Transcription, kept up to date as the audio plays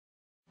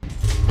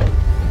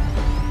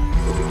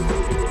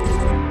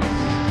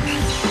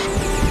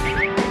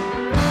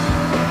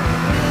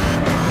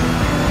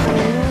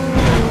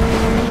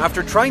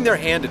Trying their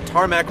hand at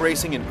tarmac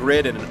racing and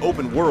grid and an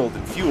open world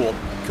in Fuel,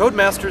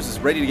 Codemasters is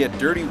ready to get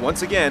dirty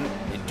once again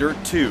in Dirt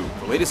 2,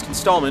 the latest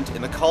installment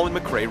in the Colin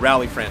McRae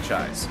Rally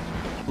franchise.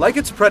 Like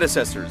its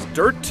predecessors,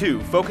 Dirt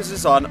 2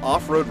 focuses on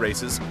off-road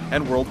races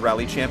and World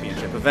Rally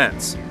Championship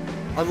events.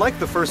 Unlike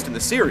the first in the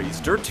series,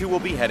 Dirt 2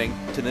 will be heading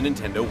to the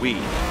Nintendo Wii.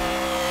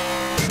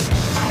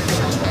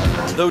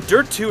 Though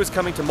Dirt 2 is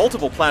coming to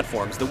multiple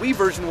platforms, the Wii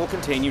version will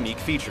contain unique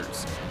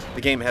features. The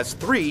game has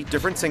 3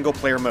 different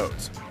single-player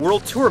modes.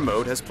 World Tour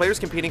mode has players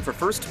competing for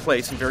first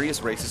place in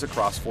various races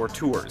across 4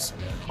 tours.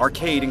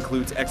 Arcade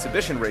includes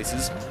exhibition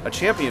races, a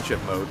championship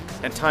mode,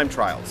 and time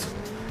trials.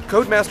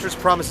 Codemasters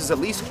promises at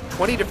least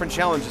 20 different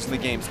challenges in the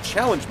game's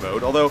challenge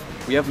mode, although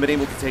we haven't been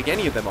able to take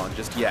any of them on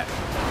just yet.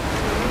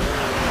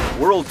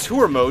 World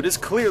Tour mode is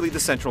clearly the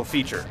central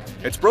feature.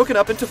 It's broken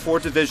up into 4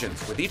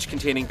 divisions, with each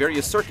containing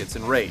various circuits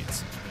and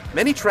raids.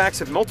 Many tracks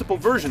have multiple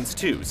versions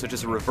too, such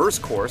as a reverse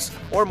course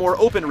or more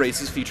open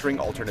races featuring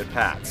alternate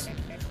paths.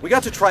 We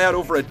got to try out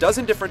over a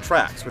dozen different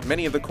tracks, with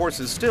many of the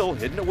courses still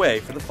hidden away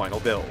for the final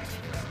build.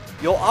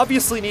 You'll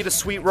obviously need a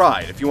sweet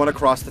ride if you want to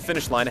cross the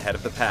finish line ahead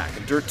of the pack,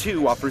 and Dirt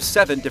 2 offers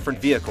 7 different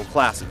vehicle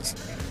classes.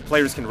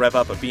 Players can rev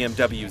up a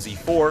BMW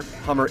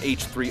Z4, Hummer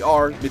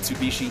H3R,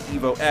 Mitsubishi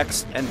Evo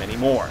X, and many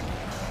more.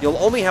 You'll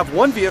only have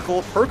 1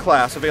 vehicle per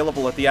class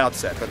available at the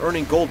outset, but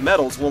earning gold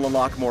medals will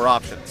unlock more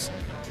options.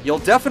 You'll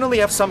definitely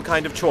have some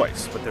kind of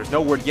choice, but there's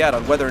no word yet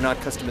on whether or not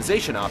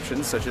customization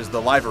options, such as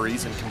the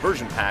liveries and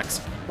conversion packs,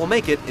 will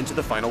make it into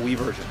the final Wii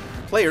version.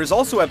 Players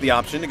also have the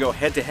option to go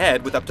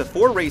head-to-head with up to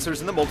 4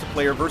 racers in the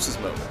multiplayer versus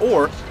mode,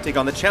 or take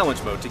on the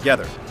challenge mode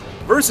together.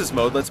 Versus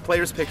mode lets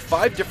players pick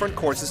 5 different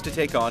courses to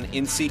take on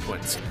in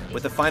sequence,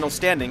 with the final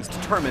standings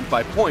determined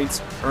by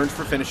points earned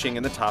for finishing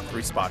in the top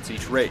 3 spots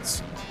each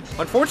race.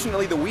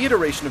 Unfortunately, the Wii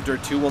iteration of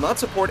Dirt 2 will not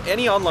support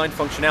any online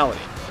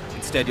functionality.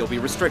 Instead, you'll be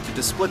restricted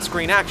to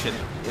split-screen action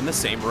in the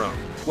same room.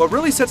 What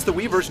really sets the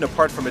Wii version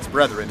apart from its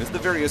brethren is the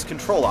various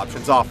control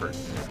options offered.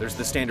 There's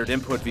the standard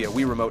input via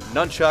Wii Remote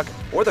nunchuck,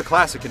 or the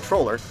classic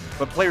controller,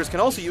 but players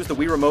can also use the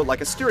Wii Remote like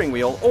a steering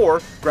wheel,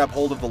 or grab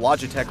hold of the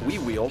Logitech Wii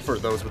Wheel for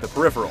those with a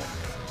peripheral.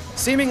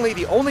 Seemingly,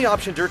 the only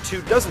option Dirt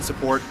 2 doesn't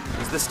support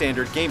is the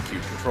standard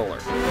GameCube controller.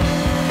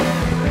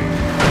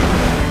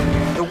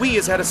 The Wii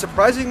has had a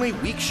surprisingly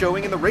weak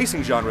showing in the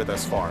racing genre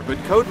thus far, but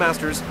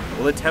Codemasters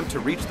will attempt to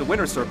reach the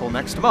winner's circle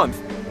next month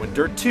when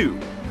Dirt 2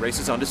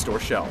 races onto store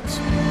shelves.